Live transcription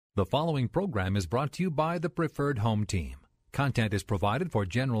The following program is brought to you by the Preferred Home Team. Content is provided for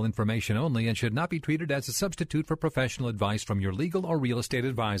general information only and should not be treated as a substitute for professional advice from your legal or real estate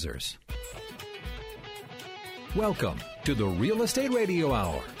advisors. Welcome to the Real Estate Radio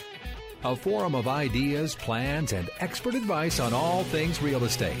Hour, a forum of ideas, plans, and expert advice on all things real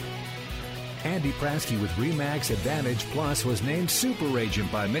estate. Andy Prasky with RE/MAX Advantage Plus was named Super Agent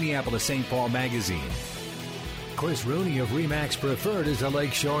by Minneapolis St. Paul Magazine. Chris Rooney of RE/MAX Preferred is a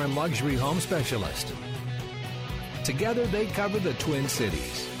lakeshore and luxury home specialist. Together, they cover the Twin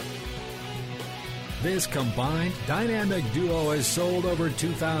Cities. This combined dynamic duo has sold over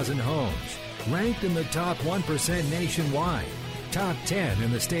 2,000 homes, ranked in the top 1% nationwide, top 10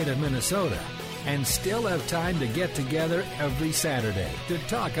 in the state of Minnesota, and still have time to get together every Saturday to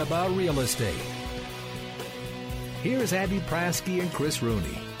talk about real estate. Here's Andy Prasky and Chris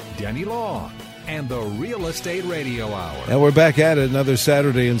Rooney, Denny Long, and the Real Estate Radio Hour. And we're back at it another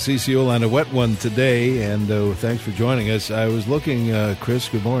Saturday in CCO on a wet one today, and thanks for joining us. I was looking, Chris,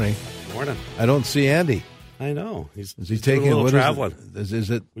 good morning. Good morning. I don't see Andy. I know. He's taking doing a little traveling?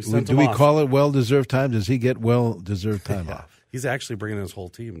 Do we call it well-deserved time? Does he get well-deserved time off? He's actually bringing his whole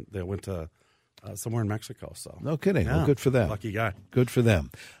team. They went to somewhere in Mexico. So no kidding. Yeah, well, good for them. Lucky guy. Good for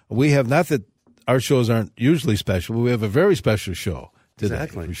them. We have, not that our shows aren't usually special, but we have a very special show today,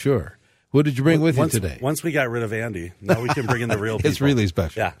 exactly. For sure. Who did you bring with you today? Once we got rid of Andy, now we can bring in the real people. It's really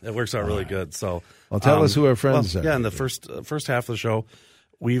special. Yeah, it works out really good. So, well, tell us who our friends are. Yeah, in the first half of the show,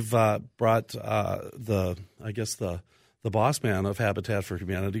 we've brought the boss man of Habitat for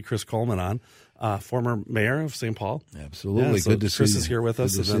Humanity, Chris Coleman, on, former mayor of St. Paul. Absolutely, yeah, so good to see. Chris is here with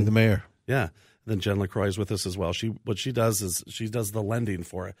us. Good to see the mayor. Yeah. Then Jen LaCroix is with us as well. What she does is she does the lending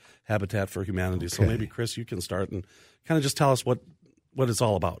for Habitat for Humanity. Okay. So maybe, Chris, you can start and kind of just tell us what it's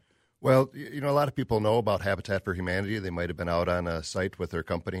all about. Well, a lot of people know about Habitat for Humanity. They might have been out on a site with their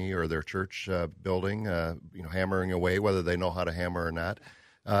company or their church building, hammering away, whether they know how to hammer or not.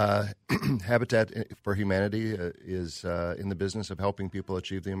 Habitat for Humanity is in the business of helping people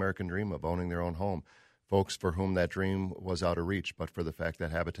achieve the American dream of owning their own home. Folks for whom that dream was out of reach, but for the fact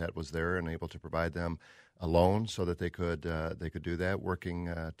that Habitat was there and able to provide them a loan so that they could do that, working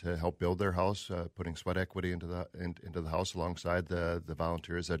to help build their house, putting sweat equity into the house alongside the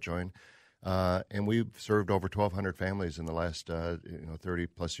volunteers that join. And we've served over 1,200 families in the last 30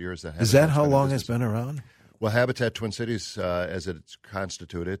 plus years. Is that how long it's been around? Well, Habitat Twin Cities, as it's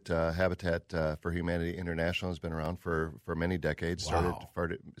constituted, Habitat for Humanity International has been around for many decades. Wow.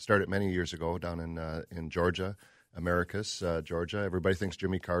 Started many years ago down in Georgia, Americus, Georgia. Everybody thinks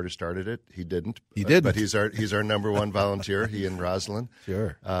Jimmy Carter started it. He didn't. He didn't. But he's our number one volunteer. He and Rosalind.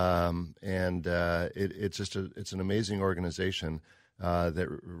 Sure. It's an amazing organization that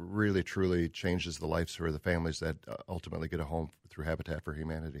really truly changes the lives for the families that ultimately get a home through Habitat for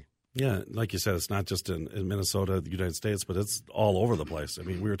Humanity. Yeah, like you said, it's not just in Minnesota, the United States, but it's all over the place. I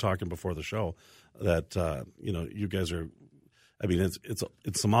mean, we were talking before the show that you guys are. I mean, it's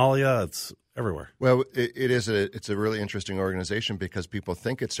Somalia, it's everywhere. Well, it's a really interesting organization because people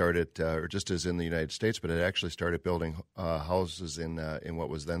think it started or just as in the United States, but it actually started building houses in what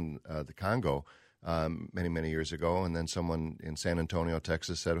was then the Congo many years ago, and then someone in San Antonio,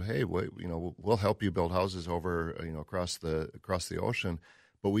 Texas, said, "Hey, we'll help you build houses over across the ocean."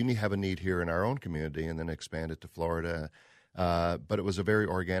 But we have a need here in our own community, and then expand it to Florida. But it was a very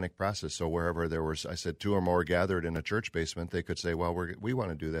organic process. So wherever there was, I said, two or more gathered in a church basement, they could say, well, we want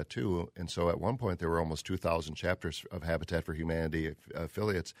to do that too. And so at one point, there were almost 2,000 chapters of Habitat for Humanity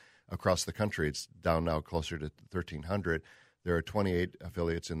affiliates across the country. It's down now closer to 1,300. There are 28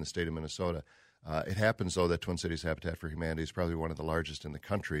 affiliates in the state of Minnesota. It happens, though, that Twin Cities Habitat for Humanity is probably one of the largest in the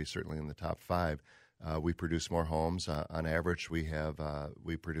country, certainly in the top 5. We produce more homes. On average, we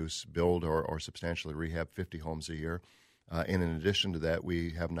produce, build, or substantially rehab 50 homes a year. And in addition to that, we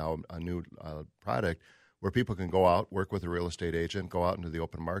have now a new product where people can go out, work with a real estate agent, go out into the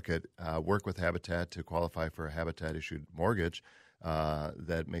open market, work with Habitat to qualify for a Habitat-issued mortgage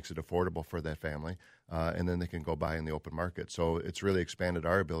that makes it affordable for that family, and then they can go buy in the open market. So it's really expanded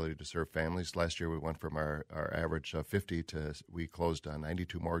our ability to serve families. Last year, we went from our average of 50 to we closed on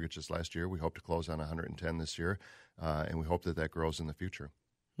 92 mortgages last year. We hope to close on 110 this year, and we hope that grows in the future.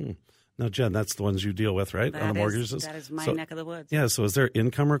 Now, Jen, that's the ones you deal with, right, on the mortgages? That is my neck of the woods. Yeah, so is there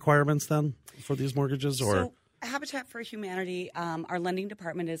income requirements then for these mortgages? Or So Habitat for Humanity, our lending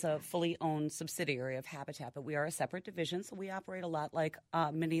department is a fully owned subsidiary of Habitat, but we are a separate division, so we operate a lot like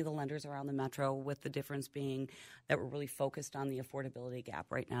many of the lenders around the metro, with the difference being that we're really focused on the affordability gap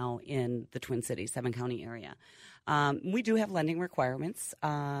right now in the Twin Cities, 7-county area. We do have lending requirements.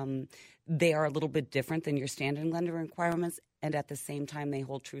 They are a little bit different than your standard lending requirements. and at the same time, they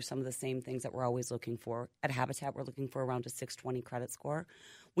hold true some of the same things that we're always looking for. At Habitat, we're looking for around a 620 credit score.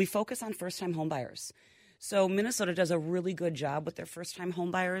 We focus on first-time home buyers. So Minnesota does a really good job with their first-time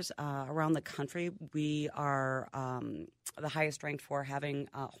home buyers around the country. We are the highest ranked for having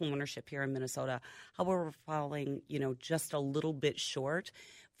home ownership here in Minnesota. However, we're falling, just a little bit short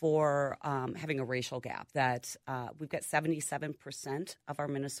for having a racial gap. That we've got 77% of our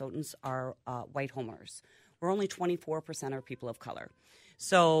Minnesotans are white homeowners. We're only 24% are people of color.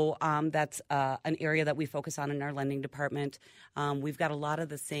 So that's an area that we focus on in our lending department. We've got a lot of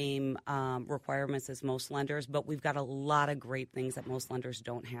the same requirements as most lenders, but we've got a lot of great things that most lenders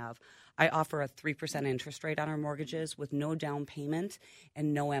don't have. I offer a 3% interest rate on our mortgages with no down payment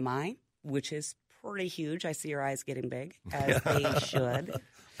and no MI, which is pretty huge. I see your eyes getting big, as they should.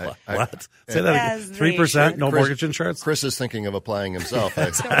 What? Say that again. 3%, no mortgage insurance? Chris is thinking of applying himself.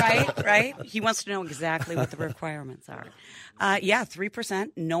 So, right. He wants to know exactly what the requirements are. 3%,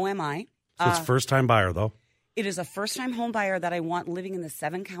 no MI. So it's first-time buyer, though? It is a first-time home buyer that I want living in the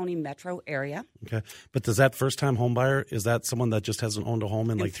 7-county metro area. Okay. But does that first-time home buyer, is that someone that just hasn't owned a home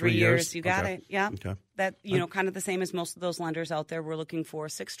in like 3 years? You got it. Yeah. Okay. That, kind of the same as most of those lenders out there. We're looking for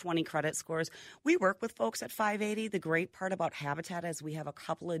 620 credit scores. We work with folks at 580. The great part about Habitat is we have a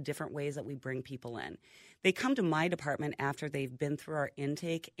couple of different ways that we bring people in. They come to my department after they've been through our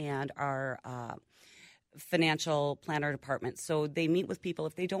intake and our financial planner department. So they meet with people.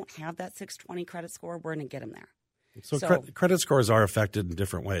 If they don't have that 620 credit score, we're going to get them there. So credit scores are affected in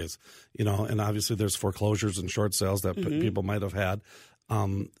different ways, and obviously there's foreclosures and short sales that people might have had.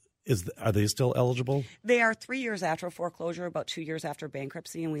 Are they still eligible? They are 3 years after foreclosure, about 2 years after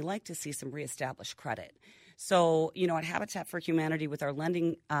bankruptcy, and we like to see some reestablished credit. So, at Habitat for Humanity, with our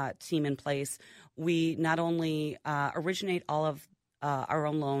lending team in place, we not only originate all of our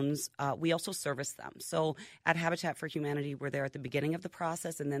own loans, we also service them. So at Habitat for Humanity, we're there at the beginning of the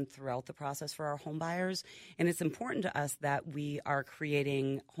process and then throughout the process for our home buyers. And it's important to us that we are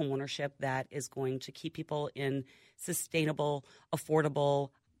creating home ownership that is going to keep people in sustainable,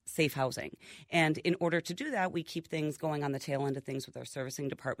 affordable, safe housing. And in order to do that, we keep things going on the tail end of things with our servicing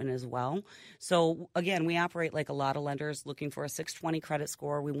department as well. So again, we operate like a lot of lenders, looking for a 620 credit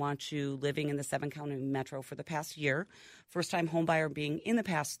score. We want you living in the 7-county metro for the past year. First-time home buyer being in the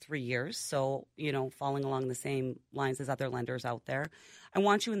past 3 years. So, falling along the same lines as other lenders out there. I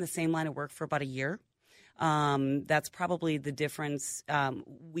want you in the same line of work for about a year. That's probably the difference.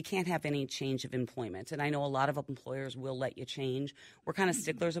 We can't have any change of employment. And I know a lot of employers will let you change. We're kind of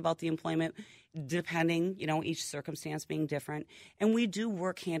sticklers about the employment, depending, each circumstance being different. And we do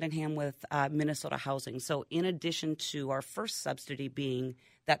work hand in hand with Minnesota Housing. So in addition to our first subsidy being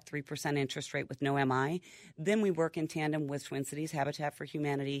that 3% interest rate with no MI, then we work in tandem with Twin Cities, Habitat for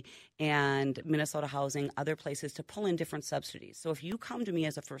Humanity, and Minnesota Housing, other places to pull in different subsidies. So if you come to me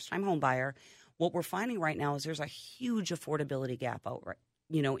as a first-time home buyer, what we're finding right now is there's a huge affordability gap out,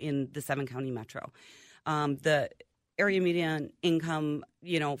 in the 7-county metro. The area median income,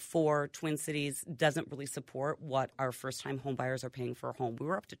 for Twin Cities doesn't really support what our first-time home buyers are paying for a home. We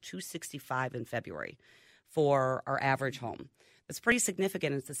were up to $265 in February for our average home. It's pretty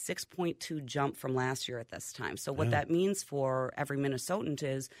significant. It's a 6.2 jump from last year at this time. So what that means for every Minnesotan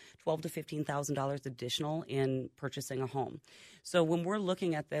is $12,000 to $15,000 additional in purchasing a home. So when we're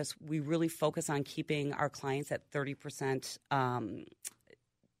looking at this, we really focus on keeping our clients at 30%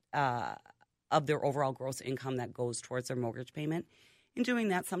 of their overall gross income that goes towards their mortgage payment. In doing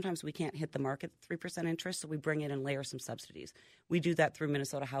that, sometimes we can't hit the market 3% interest, so we bring in and layer some subsidies. We do that through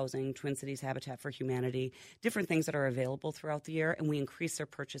Minnesota Housing, Twin Cities, Habitat for Humanity, different things that are available throughout the year, and we increase their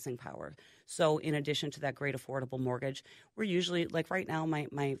purchasing power. So in addition to that great affordable mortgage, we're usually, like right now,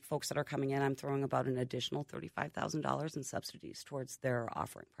 my folks that are coming in, I'm throwing about an additional $35,000 in subsidies towards their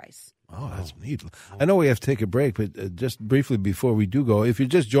offering price. Oh, that's neat. I know we have to take a break, but just briefly before we do go, if you're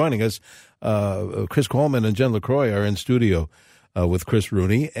just joining us, Chris Coleman and Jen LaCroix are in studio with Chris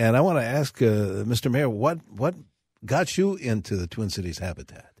Rooney. And I want to ask Mr. Mayor, what got you into the Twin Cities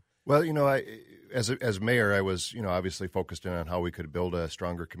Habitat? Well, as mayor, I was, obviously focused in on how we could build a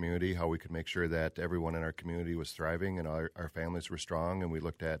stronger community, how we could make sure that everyone in our community was thriving and our families were strong. And we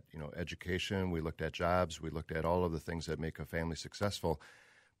looked at, education, we looked at jobs, we looked at all of the things that make a family successful.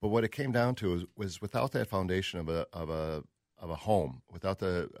 But what it came down to was without that foundation of a home, without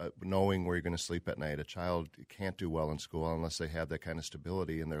the knowing where you're going to sleep at night, a child can't do well in school unless they have that kind of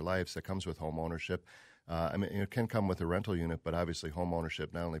stability in their lives that comes with home ownership. It can come with a rental unit, but obviously home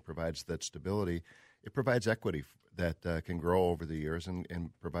ownership not only provides that stability, it provides equity that can grow over the years and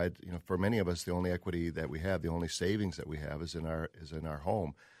provide, for many of us, the only equity that we have, the only savings that we have is in our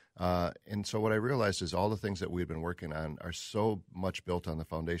home. And so what I realized is all the things that we had been working on are so much built on the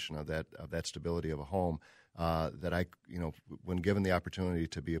foundation of that stability of a home that I, when given the opportunity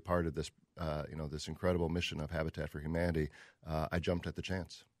to be a part of this, this incredible mission of Habitat for Humanity, I jumped at the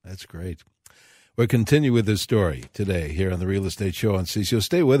chance. That's great. We'll continue with this story today here on the Real Estate Show on CCO.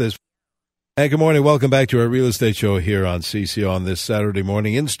 Stay with us. Hey, good morning. Welcome back to our Real Estate Show here on CCO on this Saturday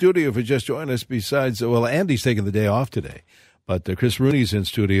morning. In studio, if you just joined us, besides, Andy's taking the day off today. But Chris Rooney's in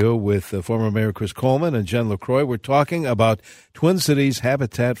studio with former Mayor Chris Coleman and Jen LaCroix. We're talking about Twin Cities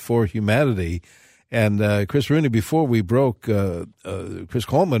Habitat for Humanity. And Chris Rooney, before we broke, Chris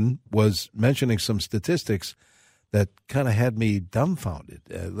Coleman was mentioning some statistics that kind of had me dumbfounded.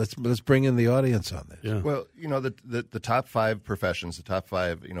 Let's bring in the audience on this. Yeah. Well, the top 5 professions, the top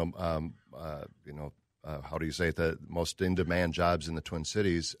 5, how do you say it, the most in-demand jobs in the Twin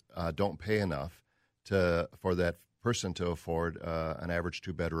Cities don't pay enough for that person to afford an average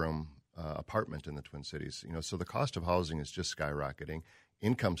 2-bedroom apartment in the Twin Cities. So the cost of housing is just skyrocketing.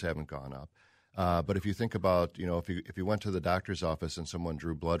 Incomes haven't gone up. But if you think about, if you went to the doctor's office and someone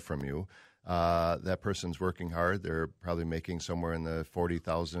drew blood from you, that person's working hard. They're probably making somewhere in the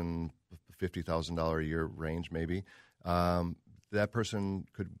 $40,000, $50,000 a year range, maybe. That person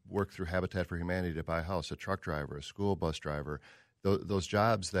could work through Habitat for Humanity to buy a house, a truck driver, a school bus driver. Those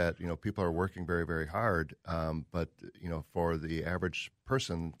jobs that people are working very, very hard, but for the average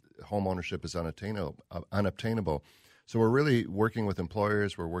person, home ownership is unobtainable. So we're really working with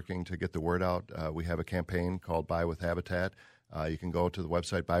employers. We're working to get the word out. We have a campaign called Buy with Habitat. You can go to the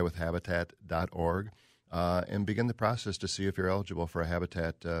website buywithhabitat.org and begin the process to see if you're eligible for a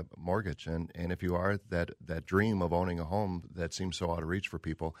Habitat mortgage. And if you are, that dream of owning a home that seems so out of reach for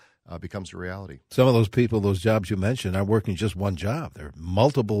people becomes a reality. Some of those people, those jobs you mentioned, are working just one job. There are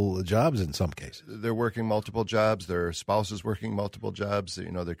multiple jobs in some cases. They're working multiple jobs. Their spouses working multiple jobs.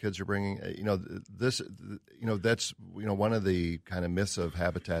 Their kids are bringing. That's one of the kind of myths of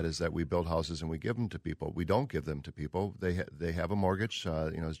Habitat is that we build houses and we give them to people. We don't give them to people. They have a mortgage.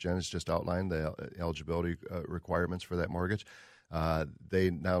 As Jen has just outlined, the eligibility requirements for that mortgage. They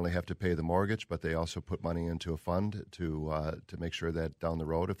not only have to pay the mortgage, but they also put money into a fund to make sure that down the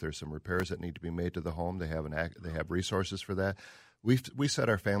road, if there's some repairs that need to be made to the home, they have resources for that. We set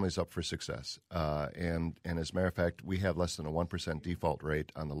our families up for success, and as a matter of fact, we have less than a 1% default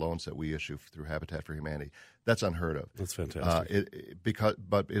rate on the loans that we issue through Habitat for Humanity. That's unheard of. That's fantastic.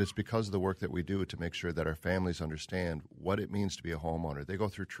 But it is because of the work that we do to make sure that our families understand what it means to be a homeowner. They go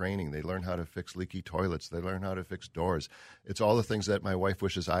through training. They learn how to fix leaky toilets. They learn how to fix doors. It's all the things that my wife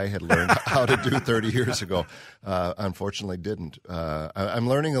wishes I had learned how to do 30 years ago. Unfortunately, didn't. I'm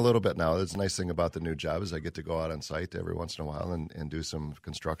learning a little bit now. That's the nice thing about the new job is I get to go out on site every once in a while and do some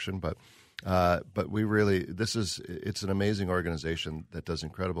construction. But we really, it's an amazing organization that does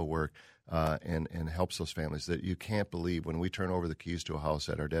incredible work and helps those families that you can't believe when we turn over the keys to a house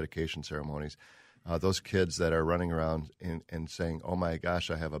at our dedication ceremonies. Those kids that are running around and saying, "Oh my gosh,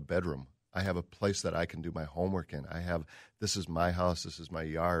 I have a bedroom. I have a place that I can do my homework in. This is my house. This is my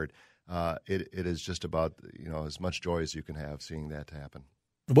yard." It is just about as much joy as you can have seeing that happen.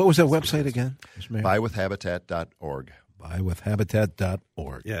 What was that website again? Buywithhabitat.org.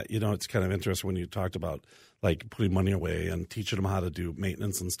 Buywithhabitat.org. Yeah, it's kind of interesting when you talked about like putting money away and teaching them how to do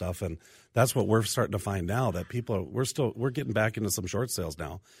maintenance and stuff, and that's what we're starting to find now that we're getting back into some short sales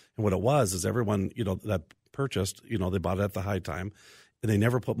now. And what it was is everyone that purchased, they bought it at the high time, and they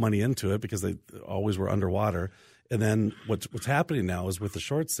never put money into it because they always were underwater. And then what's happening now is with the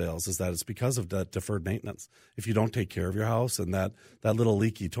short sales is that it's because of that deferred maintenance. If you don't take care of your house and that little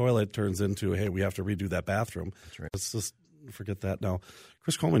leaky toilet turns into, hey, we have to redo that bathroom. That's right. Let's just forget that now.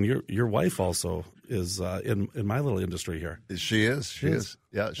 Chris Coleman, your wife also is in my little industry here. She is.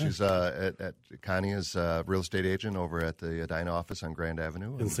 Yeah, she's Connie is a real estate agent over at the Edina office on Grand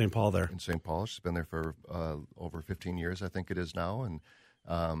Avenue. In St. Paul there. In St. Paul. She's been there for over 15 years, I think it is now. And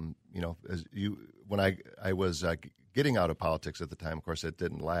when I was getting out of politics at the time, of course, it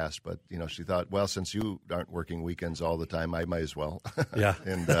didn't last. But she thought, well, since you aren't working weekends all the time, I might as well. Yeah,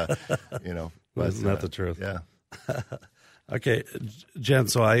 and but isn't that the truth? Yeah. Okay, Jen.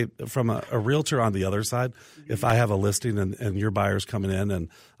 So from a realtor on the other side, if I have a listing and your buyer's coming in and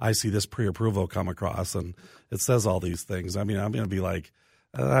I see this pre-approval come across and it says all these things, I mean, I'm going to be like,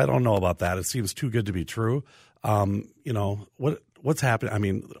 I don't know about that. It seems too good to be true. What's happening? I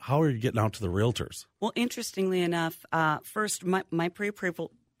mean, how are you getting out to the realtors? Well, interestingly enough, first, my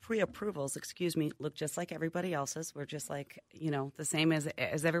pre-approval pre-approvals, look just like everybody else's. We're just like, the same as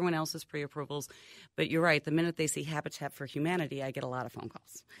everyone else's pre-approvals. But you're right. The minute they see Habitat for Humanity, I get a lot of phone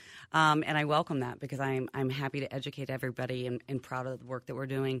calls. And I welcome that because I'm happy to educate everybody and proud of the work that we're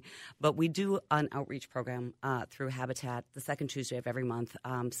doing. But we do an outreach program through Habitat the second Tuesday of every month.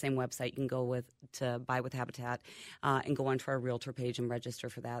 Same website you can go to Buy with Habitat and go onto our realtor page and register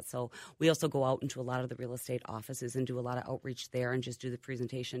for that. So we also go out into a lot of the real estate offices and do a lot of outreach there and just do the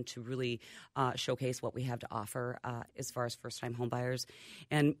presentation to really showcase what we have to offer as far as first-time home buyers.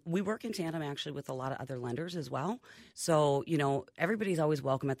 And we work in tandem actually with a lot of other lenders as well. So, everybody's always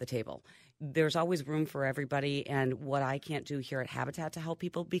welcome at the table. There's always room for everybody, and what I can't do here at Habitat to help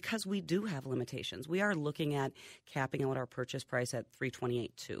people, because we do have limitations. We are looking at capping out our purchase price at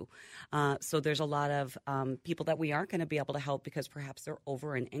 $328,200 too. So there's a lot of people that we aren't going to be able to help because perhaps they're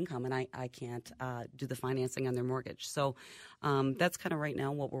over in income, and I can't do the financing on their mortgage. So that's kind of right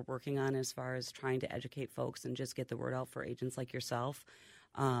now what we're working on as far as trying to educate folks and just get the word out for agents like yourself.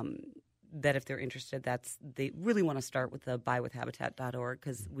 That if they're interested, they really want to start with the buywithhabitat.org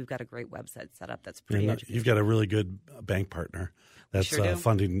because we've got a great website set up that's pretty educational. You've got a really good bank partner that's sure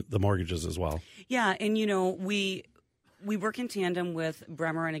funding the mortgages as well. Yeah, and we work in tandem with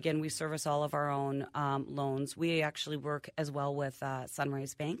Bremer, and again, we service all of our own loans. We actually work as well with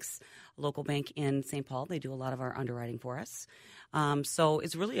Sunrise Banks, a local bank in St. Paul. They do a lot of our underwriting for us. So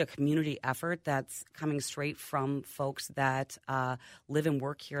it's really a community effort that's coming straight from folks that live and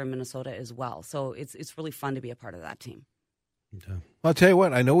work here in Minnesota as well. So it's really fun to be a part of that team. Okay. I'll tell you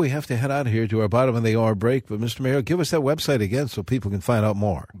what, I know we have to head out of here to our bottom of the hour break, but Mr. Mayor, give us that website again so people can find out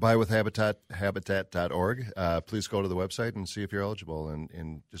more. Buywithhabitat.org. Please go to the website and see if you're eligible.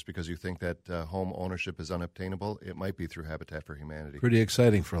 And just because you think that home ownership is unobtainable, it might be through Habitat for Humanity. Pretty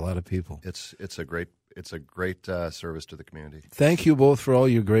exciting for a lot of people. It's a great service to the community. Thank you both for all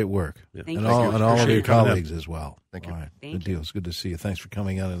your great work. Yeah. Thank And you. all of your you coming colleagues as well. Thank you. All right. Thank Good you. deal. It's good to see you. Thanks for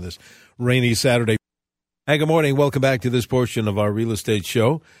coming on this rainy Saturday. Hey, good morning. Welcome back to this portion of our real estate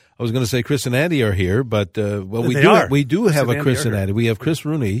show. I was going to say Chris and Andy are here, but we do have a Chris and Andy. We have Chris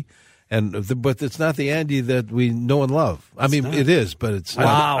Rooney, but it's not the Andy that we know and love. It is, but it's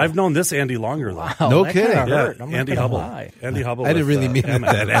Wow. I've known this Andy longer, though. Wow, No that kidding. kinda Yeah, hurt. I'm not Andy gonna Hubbell. lie. Andy Hubbell. I didn't with, really mean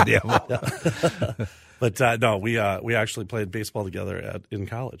AMEC. that, Andy. Hubbell. But no, we actually played baseball together in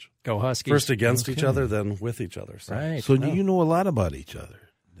college. Go Huskies. First against each other, then with each other. So. Right. So you know a lot about each other.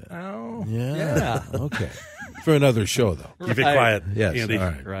 Oh, Yeah. Okay. For another show, though. Keep it quiet, Yes. Andy. All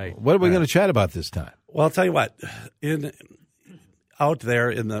right. Right. What are we going to chat about this time? Well, I'll tell you what. Out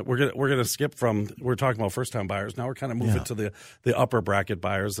there we're gonna skip from we're talking about first time buyers. Now we're kind of moving to the upper bracket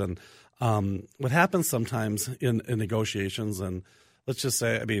buyers, and what happens sometimes in negotiations. And let's just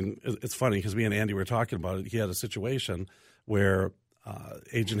say, it's funny because me and Andy were talking about it. He had a situation where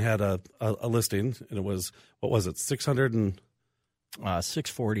agent had a listing, and it was, what was it,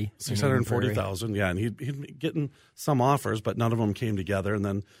 640,000. Yeah, and he'd getting some offers, but none of them came together. And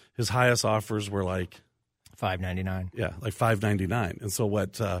then his highest offers were like $599. Yeah, like $599. And so why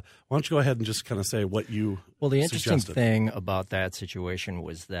don't you go ahead and just kind of say what you Well, the interesting suggested. thing about that situation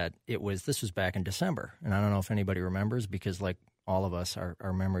was that this was back in December. And I don't know if anybody remembers because like all of us,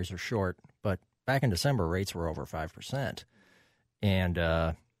 our memories are short. But back in December, rates were over 5%. And,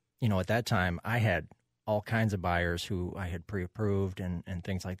 at that time, I had all kinds of buyers who I had pre-approved and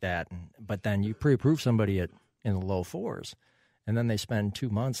things like that. But then you pre-approve somebody in the low fours, and then they spend 2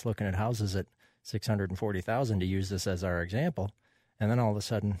 months looking at houses at $640,000 to use this as our example. And then all of a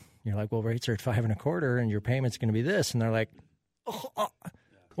sudden you're like, well, rates are at 5.25 and your payment's going to be this. And they're like,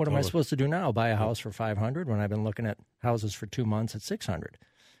 what am I supposed to do now? Buy a house for $500 when I've been looking at houses for 2 months at $600.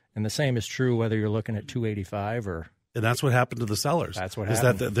 And the same is true whether you're looking at $285 or. And that's what happened to the sellers. That's what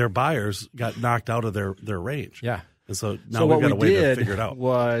happened. Is that their buyers got knocked out of their range. Yeah. And so now we've got a way to figure it out.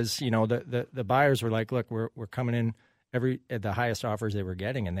 Was, the buyers were like, look, we're coming in at the highest offers they were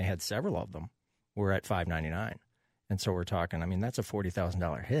getting, and they had several of them were at $599. And so we're talking, that's a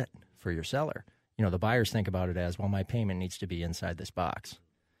 $40,000 hit for your seller. The buyers think about it as, well, my payment needs to be inside this box,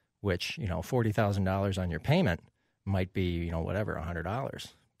 which, $40,000 on your payment might be, whatever, $100.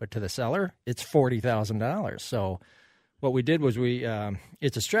 But to the seller, it's $40,000. So what we did was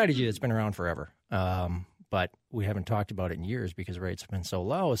it's a strategy that's been around forever, but we haven't talked about it in years because rates have been so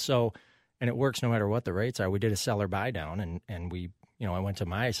low. So, and it works no matter what the rates are. We did a seller buy down, and we, I went to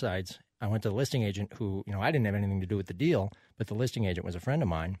my sides. I went to the listing agent who, I didn't have anything to do with the deal, but the listing agent was a friend of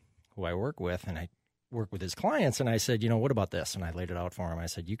mine who I work with, and I work with his clients. And I said, what about this? And I laid it out for him. I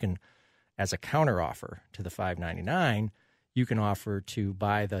said, you can, as a counter offer to the $599, you can offer to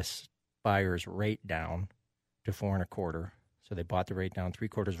buy this buyer's rate down to 4.25, so So they bought the rate down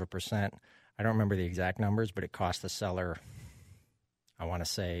 0.75%. I don't remember the exact numbers, but it cost the seller, I want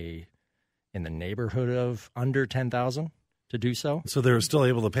to say, in the neighborhood of under $10,000 to do so. So they were still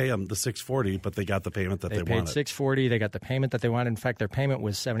able to pay them the $640, but they got the payment that they wanted. They paid $640. They got the payment that they wanted. In fact, their payment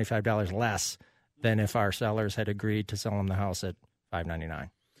was $75 less than if our sellers had agreed to sell them the house at $599.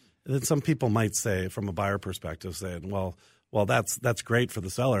 And then some people might say, from a buyer perspective, saying, well, that's great for the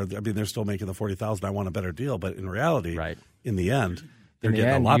seller. I mean, they're still making the $40,000. I want a better deal. But in reality, in the end, they're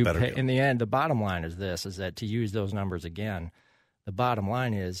getting a lot better deal. In the end, the bottom line is this, is that to use those numbers again, the bottom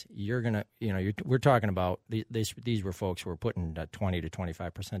line is you're going to, we're talking about, these were folks who were putting 20 to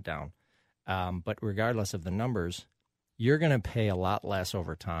 25% down. But regardless of the numbers, you're going to pay a lot less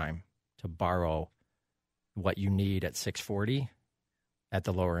over time to borrow what you need at 640 at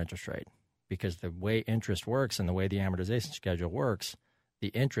the lower interest rate. Because the way interest works and the way the amortization schedule works, the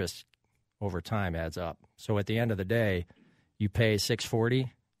interest over time adds up. So at the end of the day, you pay $640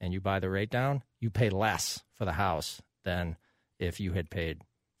 and you buy the rate down, you pay less for the house than if you had paid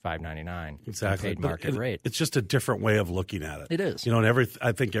 $599. Exactly. Paid market rate. It's just a different way of looking at it. It is. And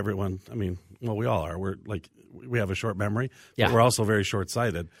I think everyone, we all are. We're like, we have a short memory, but we're also very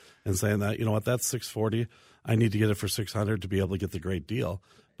short-sighted and saying that, you know what, that's $640. I need to get it for $600 to be able to get the great deal.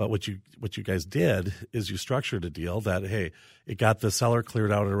 But what you guys did is you structured a deal that, hey, it got the seller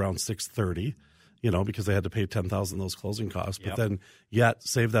cleared out at around $630, because they had to pay $10,000 those closing costs. But then yet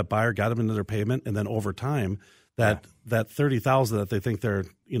saved that buyer, got them into their payment, and then over time that $30,000 that they think they're,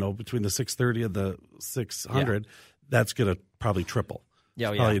 between the $630 and the $600, that's going to probably triple.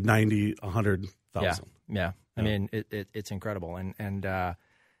 Yeah, probably 90, 100,000. Yeah. I mean, it's incredible, and a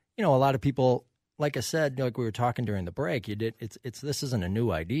lot of people. Like I said, like we were talking during the break, this isn't a new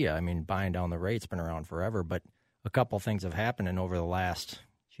idea. I mean, buying down the rate's been around forever, but a couple things have happened and over the last,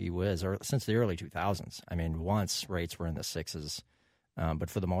 or since the early 2000s. I mean, once rates were in the sixes, but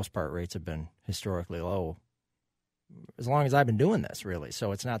for the most part, rates have been historically low as long as I've been doing this, really.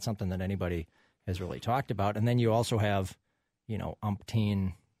 So it's not something that anybody has really talked about. And then you also have,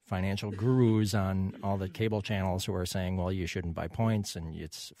 umpteen financial gurus on all the cable channels who are saying, well, you shouldn't buy points and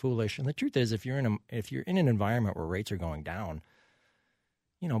it's foolish. And the truth is, if you're in an environment where rates are going down,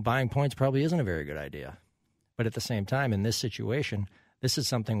 buying points probably isn't a very good idea. But at the same time, in this situation, this is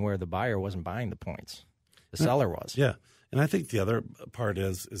something where the buyer wasn't buying the points. The seller was. Yeah. And I think the other part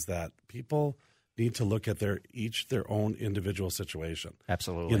is that people need to look at their own individual situation.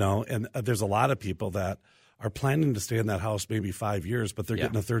 Absolutely. And there's a lot of people that are planning to stay in that house maybe 5 years, but they're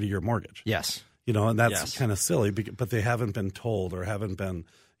getting a 30-year mortgage. Yes. And that's kind of silly, but they haven't been told or haven't been,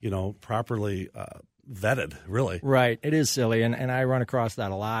 properly vetted, really. Right. It is silly, and I run across that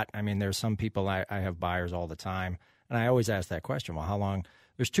a lot. I mean, there's some people, I have buyers all the time, and I always ask that question, well, how long?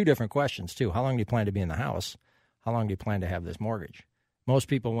 There's two different questions, too. How long do you plan to be in the house? How long do you plan to have this mortgage? Most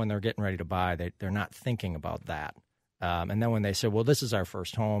people, when they're getting ready to buy, they're not thinking about that. And then when they say, well, this is our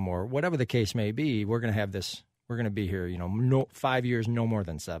first home or whatever the case may be, we're going to have this, we're going to be here, 5 years, no more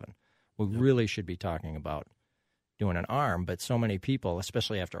than 7. We really should be talking about doing an ARM. But so many people,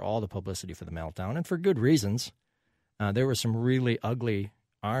 especially after all the publicity for the meltdown, and for good reasons, there were some really ugly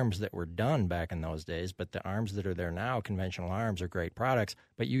ARMs that were done back in those days. But the ARMs that are there now, conventional ARMs, are great products.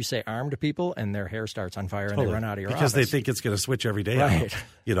 But you say ARM to people and their hair starts on fire and they run out of your because office. They think it's going to switch every day. Right.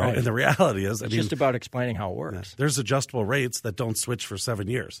 Right. And the reality is, it's just about explaining how it works. There's adjustable rates that don't switch for 7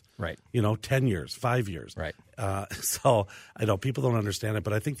 years. Right. 10 years, 5 years. Right. So I know people don't understand it,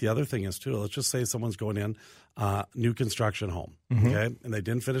 but I think the other thing is too, let's just say someone's going in, new construction home, okay? And they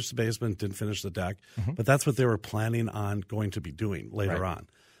didn't finish the basement, didn't finish the deck, but that's what they were planning on going to be doing later on.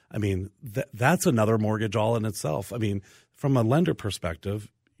 I mean, that's another mortgage all in itself. I mean, from a lender perspective,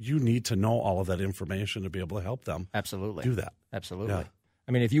 you need to know all of that information to be able to help them do that. Absolutely. Yeah.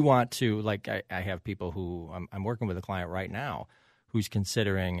 I mean, if you want to, like I have people who, I'm working with a client right now who's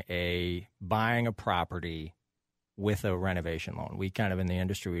considering buying a property with a renovation loan. We kind of, in the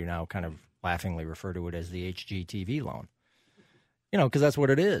industry, we now kind of laughingly refer to it as the HGTV loan. Because that's what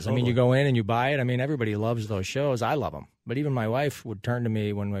it is. Totally. I mean, you go in and you buy it. I mean, everybody loves those shows. I love them. But even my wife would turn to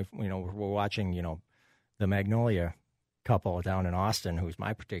me when we're watching, the Magnolia couple down in Austin, who's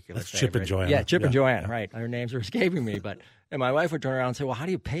my particular favorite. Chip and Joanna. Yeah, Chip and Joanna, right. Their names are escaping me. And my wife would turn around and say, well, how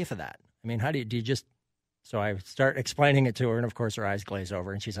do you pay for that? I mean, do you just... So I start explaining it to her, and of course her eyes glaze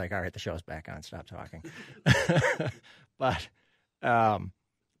over, and she's like, all right, the show's back on. Stop talking.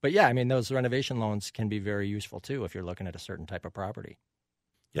 But yeah, I mean, those renovation loans can be very useful, too, if you're looking at a certain type of property.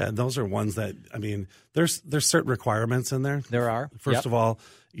 Yeah, and those are ones that, I mean, there's certain requirements in there. There are. First of all,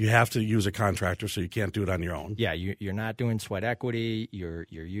 you have to use a contractor, so you can't do it on your own. Yeah, you're not doing sweat equity. You're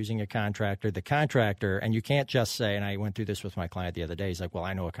using a contractor. The contractor, and you can't just say, and I went through this with my client the other day. He's like, well,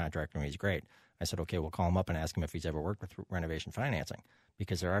 I know a contractor and he's great. I said, okay, we'll call him up and ask him if he's ever worked with renovation financing,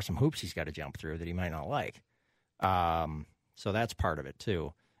 because there are some hoops he's got to jump through that he might not like. So that's part of it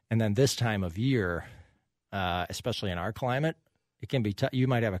too. And then this time of year, especially in our climate, it can be you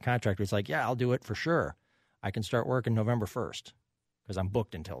might have a contractor who's like, yeah, I'll do it for sure. I can start working November 1st because I'm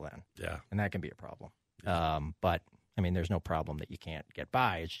booked until then. Yeah. And that can be a problem. But, I mean, there's no problem that you can't get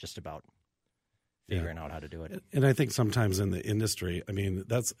by. It's just about figuring out how to do it. And I think sometimes in the industry, I mean,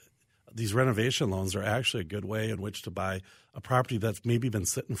 these renovation loans are actually a good way in which to buy a property that's maybe been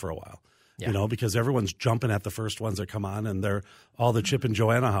sitting for a while. Yeah. Because everyone's jumping at the first ones that come on, and they're all the Chip and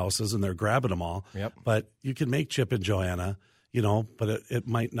Joanna houses, and they're grabbing them all. Yep. But you can make Chip and Joanna, but it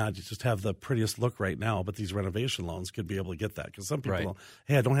might not just have the prettiest look right now, but these renovation loans could be able to get that. Because some people,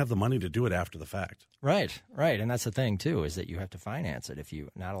 hey, I don't have the money to do it after the fact. Right. And that's the thing, too, is that you have to finance it.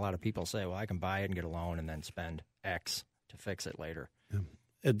 Not a lot of people say, well, I can buy it and get a loan and then spend X to fix it later. Yeah.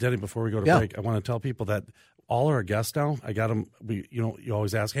 And Denny, before we go to break, I want to tell people that all our guests now, I got them, you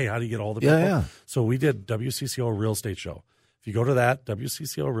always ask, hey, how do you get all the people? Yeah. So we did WCCO Real Estate Show. If you go to that,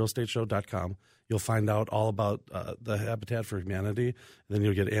 WCCORealEstateShow.com, you'll find out all about the Habitat for Humanity. And then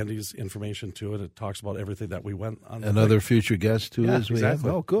you'll get Andy's information to it. It talks about everything that we went on. And other future guests, too, as we exactly.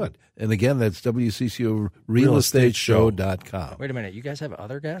 have. Oh, good. And again, that's WCCORealEstateShow.com. Wait a minute. You guys have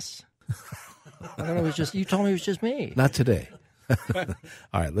other guests? I thought it was just, you told me it was just me. Not today. All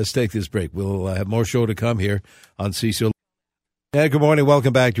right, let's take this break. We'll have more show to come here on CCO. Yeah, good morning.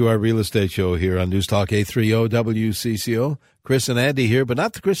 Welcome back to our real estate show here on News Talk 830 WCCO. Chris and Andy here, but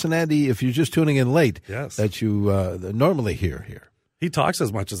not the Chris and Andy, if you're just tuning in late, that you normally hear here. He talks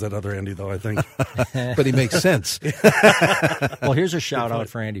as much as that other Andy, though, I think. But he makes sense. Well, here's a shout-out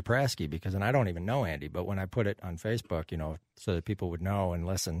for Andy Prasky, and I don't even know Andy, but when I put it on Facebook, so that people would know and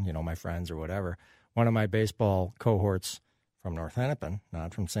listen, my friends or whatever, one of my baseball cohorts from North Hennepin,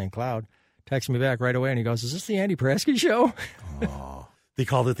 not from St. Cloud, texted me back right away, and he goes, is this the Andy Prasky show? Oh. He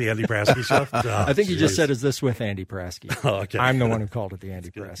called it the Andy Prasky show? Oh, I think he just said, is this with Andy Prasky? Oh, okay. I'm the one who called it the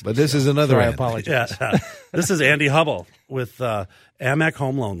Andy Prasky But this is another I Andy. apologize. Yeah. This is Andy Hubbell with AMEC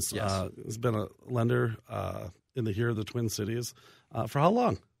Home Loans. Yes. He's been a lender in the Twin Cities for how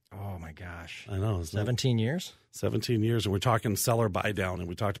long? Oh, my gosh. I know. 17 years? 17 years, and we're talking seller buy down, and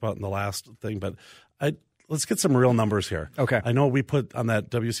we talked about it in the last thing, but let's get some real numbers here. Okay. I know we put on that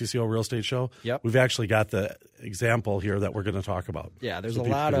WCCO Real Estate Show. Yep. We've actually got the example here that we're going to talk about. Yeah, there's so a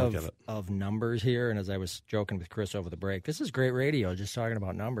lot of numbers here, and as I was joking with Chris over the break, this is great radio, just talking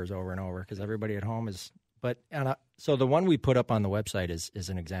about numbers over and over, because everybody at home is. So the one we put up on the website is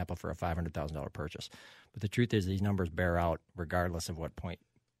an example for a $500,000 purchase. But the truth is, these numbers bear out regardless of what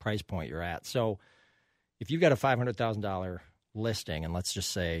price point you're at. So if you've got a $500,000 listing, and let's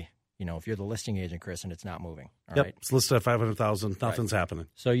just say, if you're the listing agent, Chris, and it's not moving, all right? It's listed at $500,000. Nothing's happening.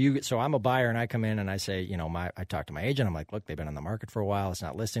 So I'm a buyer, and I come in and I say, I talk to my agent. I'm like, look, they've been on the market for a while. It's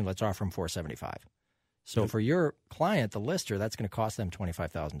not listing. Let's offer them $475,000. So for your client, the lister, that's going to cost them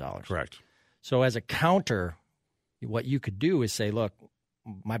 $25,000. Correct. So as a counter, what you could do is say, look,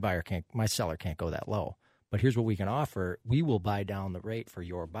 my seller can't go that low. But here's what we can offer. We will buy down the rate for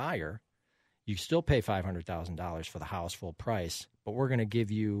your buyer. You still pay $500,000 for the house full price, but we're going to give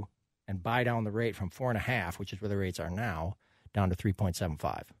you and buy down the rate from 4.5%, which is where the rates are now, down to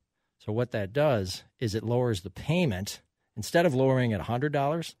 3.75%. So what that does is it lowers the payment. Instead of lowering it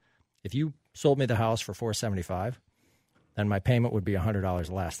 $100, if you sold me the house for $475, then my payment would be $100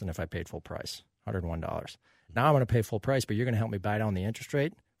 less than if I paid full price, $101. Now I'm going to pay full price, but you're going to help me buy down the interest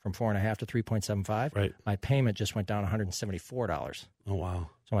rate from 4.5% to 3.75%. Right. My payment just went down $174. Oh, wow.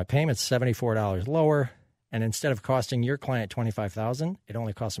 So my payment's $74 lower. And instead of costing your client $25,000, it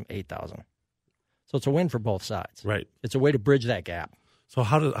only costs them $8,000. So it's a win for both sides. Right. It's a way to bridge that gap. So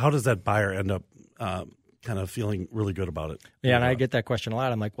how does that buyer end up kind of feeling really good about it? Yeah, and I get that question a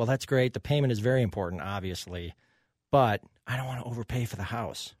lot. I'm like, well, that's great. The payment is very important, obviously, but I don't want to overpay for the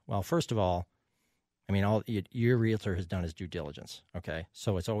house. Well, first of all, I mean, all your realtor has done his due diligence. Okay,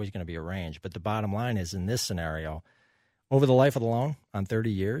 so it's always going to be a range. But the bottom line is, in this scenario, over the life of the loan on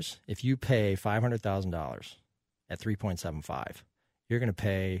 30 years, if you pay $500,000 at 3.75, you're going to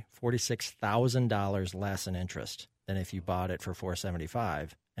pay $46,000 less in interest than if you bought it for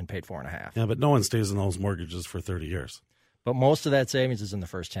 $475 and paid 4.5. Yeah, but no one stays in those mortgages for 30 years. But most of that savings is in the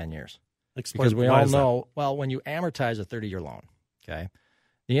first 10 years. Explain, because we all know, well, when you amortize a 30-year loan, okay,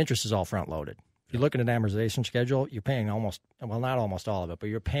 the interest is all front-loaded. If you look at an amortization schedule, you're paying not almost all of it, but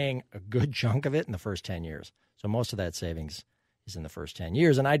you're paying a good chunk of it in the first 10 years. So most of that savings is in the first 10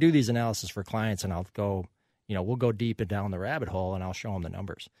 years. And I do these analysis for clients, and I'll go, we'll go deep and down the rabbit hole, and I'll show them the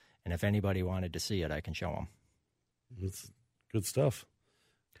numbers. And if anybody wanted to see it, I can show them. It's good stuff.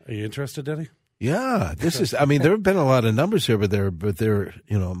 Are you interested, Denny? Yeah, this is. I mean, there have been a lot of numbers here, but they're.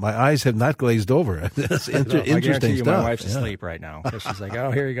 My eyes have not glazed over. That's interesting I guarantee you, stuff. my wife's asleep right now. So she's like, "Oh,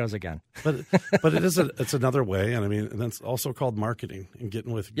 here he goes again." But it's another way, and I mean, and that's also called marketing and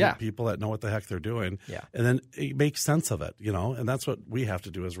getting with people that know what the heck they're doing. Yeah, and then it makes sense of it, and that's what we have to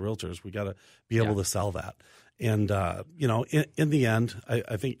do as realtors. We got to be able to sell that, and in the end,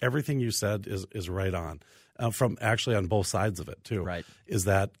 I think everything you said is right on. From actually on both sides of it too, right? Is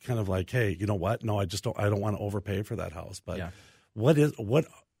that kind of like, hey, you know what? No, I don't want to overpay for that house. But what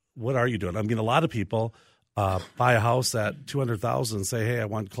are you doing? I mean, a lot of people buy a house at $200,000 and say, hey, I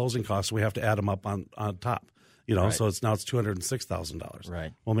want closing costs, so we have to add them up on top. So it's $206,000.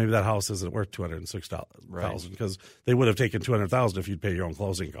 Right. Well, maybe that house isn't worth $206,000 because they would have taken $200,000 if you'd pay your own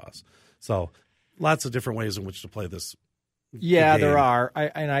closing costs. So lots of different ways in which to play this. Yeah, there are,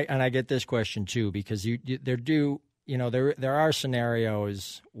 I get this question too, because there are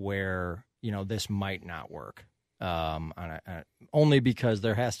scenarios where this might not work, only because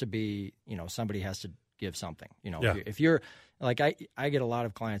there has to be somebody has to give something. If you're like I get a lot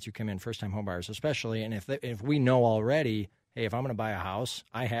of clients who come in, first time home buyers especially, and if we know already, hey, if I'm going to buy a house,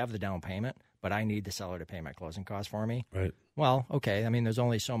 I have the down payment, but I need the seller to pay my closing costs for me. Right. Well, okay. I mean, there's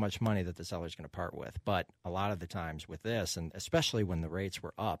only so much money that the seller's going to part with. But a lot of the times with this, and especially when the rates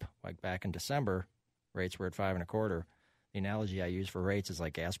were up, like back in December, rates were at 5.25. The analogy I use for rates is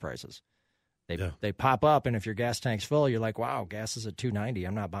like gas prices. They pop up, and if your gas tank's full, you're like, wow, gas is at $2.90.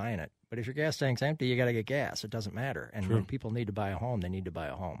 I'm not buying it. But if your gas tank's empty, you got to get gas. It doesn't matter. And when people need to buy a home, they need to buy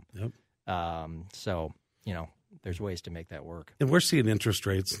a home. Yep. So, there's ways to make that work. And we're seeing interest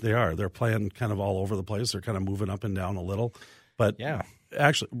rates. They're playing kind of all over the place. They're kind of moving up and down a little. But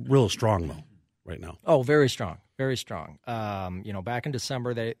actually real strong, though, right now. Oh, very strong. Very strong. Back in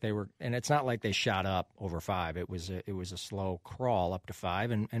December, they were, and it's not like they shot up over 5. It was a slow crawl up to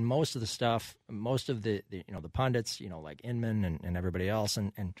 5. And most of the stuff, most of the pundits, like Inman and everybody else,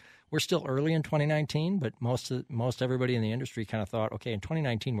 and we're still early in 2019, but most everybody in the industry kind of thought, okay, in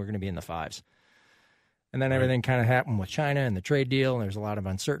 2019, we're going to be in the 5s. And then everything kind of happened with China and the trade deal, and there's a lot of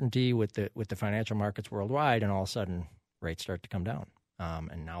uncertainty with the financial markets worldwide, and all of a sudden rates start to come down.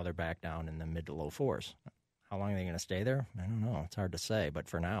 And now they're back down in the mid to low 4s. How long are they going to stay there? I don't know. It's hard to say, but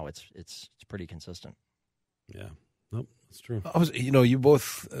for now, it's pretty consistent. Yeah. Nope, that's true. You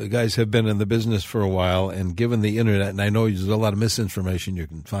both guys have been in the business for a while, and given the internet, and I know there's a lot of misinformation you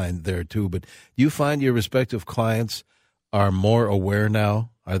can find there too, but do you find your respective clients are more aware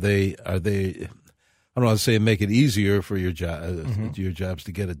now? Are they I don't want to say make it easier for your jobs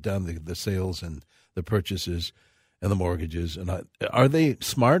to get it done, the sales and the purchases and the mortgages, and are they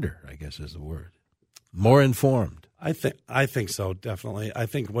smarter, I guess is the word, more informed? I think so, definitely. I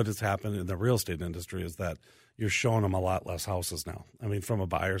think what has happened in the real estate industry is that you're showing them a lot less houses now. I mean, from a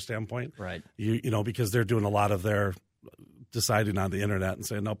buyer standpoint, right? Because they're doing a lot of their deciding on the internet and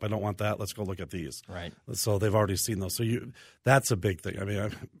saying, nope, I don't want that. Let's go look at these. Right. So they've already seen those. So that's a big thing.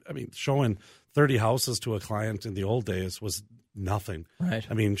 I mean, showing 30 houses to a client in the old days was nothing. Right.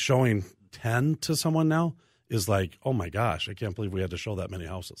 I mean, showing 10 to someone now is like, oh my gosh, I can't believe we had to show that many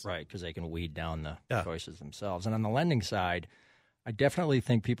houses. Right, because they can weed down the choices themselves. And on the lending side, I definitely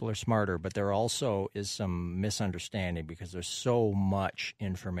think people are smarter, but there also is some misunderstanding because there's so much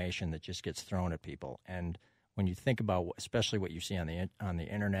information that just gets thrown at people. And when you think about, especially what you see on the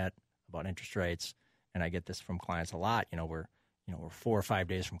internet about interest rates, and I get this from clients a lot, we're 4 or 5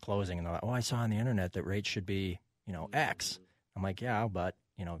 days from closing, and they're like, oh, I saw on the internet that rates should be, X. I'm like, yeah, but,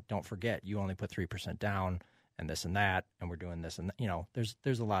 don't forget, you only put 3% down and this and that, and we're doing this. And,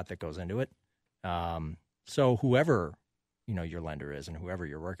 there's a lot that goes into it. So whoever, your lender is and whoever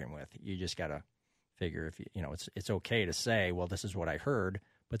you're working with, you just got to figure if, it's okay to say, well, this is what I heard,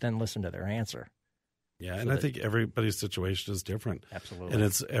 but then listen to their answer. Yeah, and I think everybody's situation is different. Absolutely.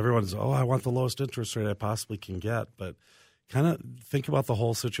 And everyone's, I want the lowest interest rate I possibly can get. But kind of think about the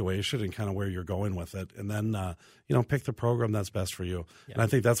whole situation and kind of where you're going with it. And then, pick the program that's best for you. Yeah. And I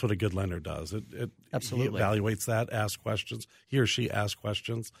think that's what a good lender does. It Absolutely. He evaluates that, asks questions. He or she asks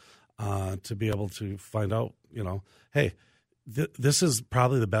questions to be able to find out, hey, this is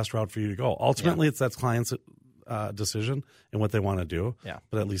probably the best route for you to go. Ultimately, it's that client's decision and what they want to do,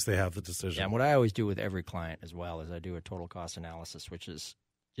 but at least they have the decision. Yeah, and what I always do with every client as well is I do a total cost analysis, which is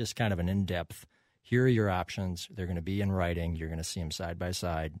just kind of an in-depth, here are your options. They're going to be in writing. You're going to see them side by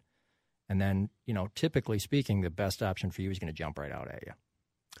side. And then, typically speaking, the best option for you is going to jump right out at you.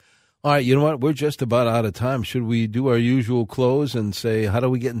 All right, you know what? We're just about out of time. Should we do our usual close and say, how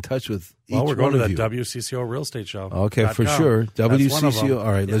do we get in touch with each Well, we're going one to of that you? WCCO Real Estate Show. Okay, for sure. WCCO.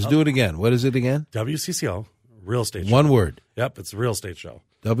 All right, let's do it again. What is it again? WCCO Real Estate Show. One word. Yep, it's a Real Estate Show.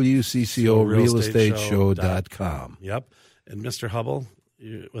 WCCOrealestateshow.com. Yep. And Mr. Hubbell,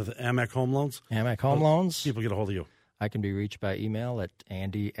 with AMEC Home Loans. AMEC Home Loans. People get a hold of you. I can be reached by email at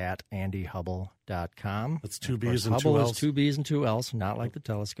andy@andyhubbell.com. That's two B's and two Hubbell L's. is two B's and two L's, not like the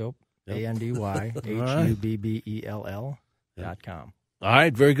telescope. ANDYHUBBELL.com. All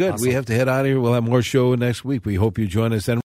right, very good. Awesome. We have to head out of here. We'll have more show next week. We hope you join us then.